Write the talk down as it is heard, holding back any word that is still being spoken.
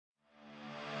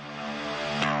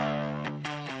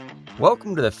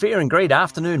Welcome to the Fear and Greed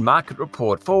Afternoon Market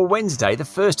Report for Wednesday, the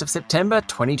 1st of September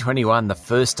 2021, the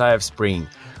first day of spring,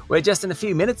 where just in a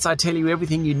few minutes I tell you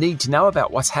everything you need to know about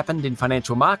what's happened in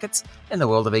financial markets and the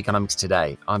world of economics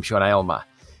today. I'm Sean Aylmer.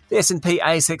 The S&P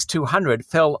ASX 200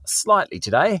 fell slightly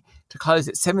today to close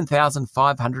at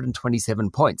 7,527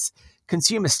 points.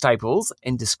 Consumer staples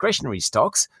and discretionary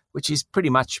stocks, which is pretty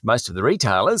much most of the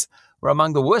retailers, were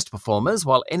among the worst performers,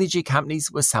 while energy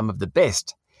companies were some of the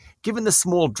best. Given the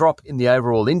small drop in the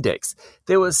overall index,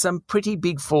 there were some pretty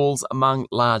big falls among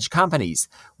large companies.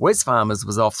 Wesfarmers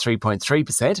was off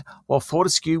 3.3%, while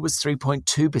Fortescue was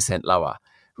 3.2% lower.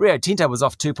 Rio Tinto was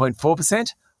off 2.4%,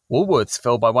 Woolworths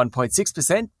fell by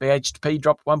 1.6%, BHP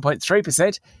dropped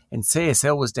 1.3%, and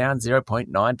CSL was down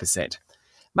 0.9%.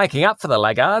 Making up for the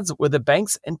laggards were the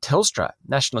banks and Telstra.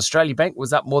 National Australia Bank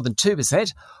was up more than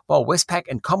 2%, while Westpac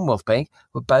and Commonwealth Bank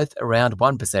were both around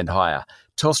 1% higher.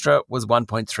 Telstra was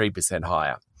 1.3%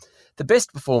 higher. The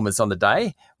best performers on the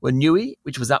day were Newey,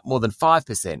 which was up more than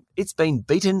 5%. It's been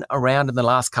beaten around in the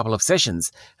last couple of sessions,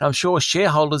 and I'm sure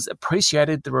shareholders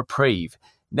appreciated the reprieve.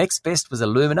 Next best was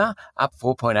Illumina, up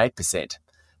 4.8%.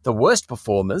 The worst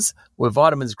performers were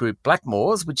Vitamins Group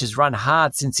Blackmores, which has run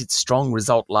hard since its strong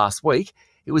result last week.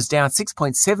 It was down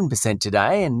 6.7%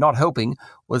 today, and not helping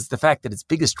was the fact that its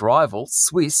biggest rival,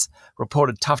 Swiss,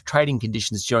 reported tough trading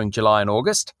conditions during July and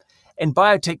August. And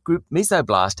biotech group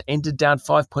Mesoblast ended down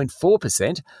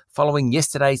 5.4% following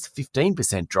yesterday's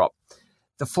 15% drop.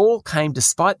 The fall came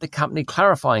despite the company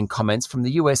clarifying comments from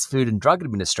the US Food and Drug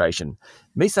Administration.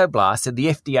 Mesoblast said the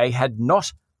FDA had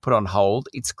not put on hold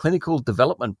its clinical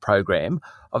development program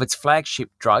of its flagship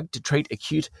drug to treat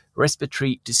acute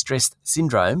respiratory distress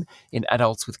syndrome in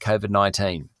adults with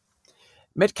COVID-19.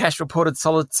 Metcash reported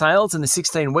solid sales in the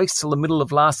 16 weeks till the middle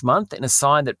of last month in a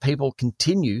sign that people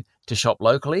continue to shop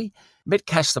locally.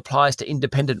 Metcash supplies to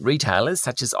independent retailers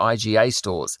such as IGA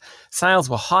stores. Sales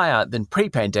were higher than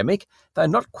pre-pandemic, though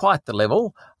not quite the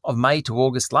level of May to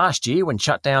August last year when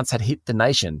shutdowns had hit the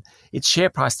nation. Its share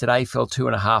price today fell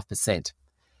 2.5%.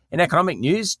 In economic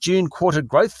news, June quarter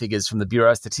growth figures from the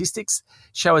Bureau of Statistics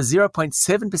show a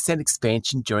 0.7%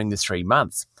 expansion during the 3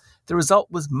 months. The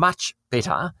result was much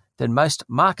better than most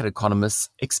market economists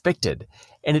expected,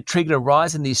 and it triggered a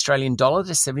rise in the Australian dollar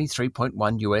to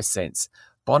 73.1 US cents.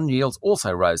 Bond yields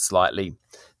also rose slightly.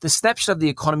 The snapshot of the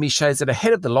economy shows that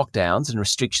ahead of the lockdowns and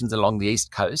restrictions along the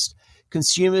East Coast,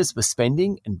 consumers were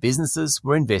spending and businesses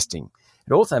were investing.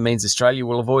 It also means Australia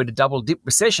will avoid a double-dip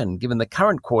recession, given the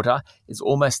current quarter is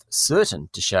almost certain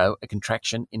to show a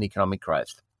contraction in economic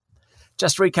growth.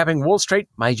 Just recapping Wall Street,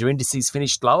 major indices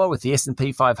finished lower with the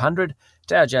S&P 500,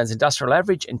 Dow Jones Industrial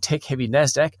Average and tech-heavy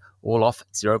Nasdaq all off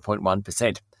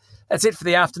 0.1%. That's it for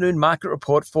the afternoon market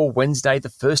report for Wednesday, the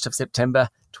 1st of September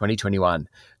 2021.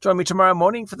 Join me tomorrow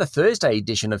morning for the Thursday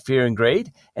edition of Fear and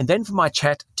Greed, and then for my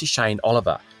chat to Shane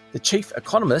Oliver, the Chief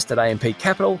Economist at AMP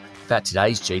Capital, about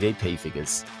today's GDP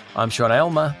figures. I'm Sean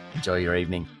Aylmer. Enjoy your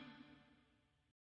evening.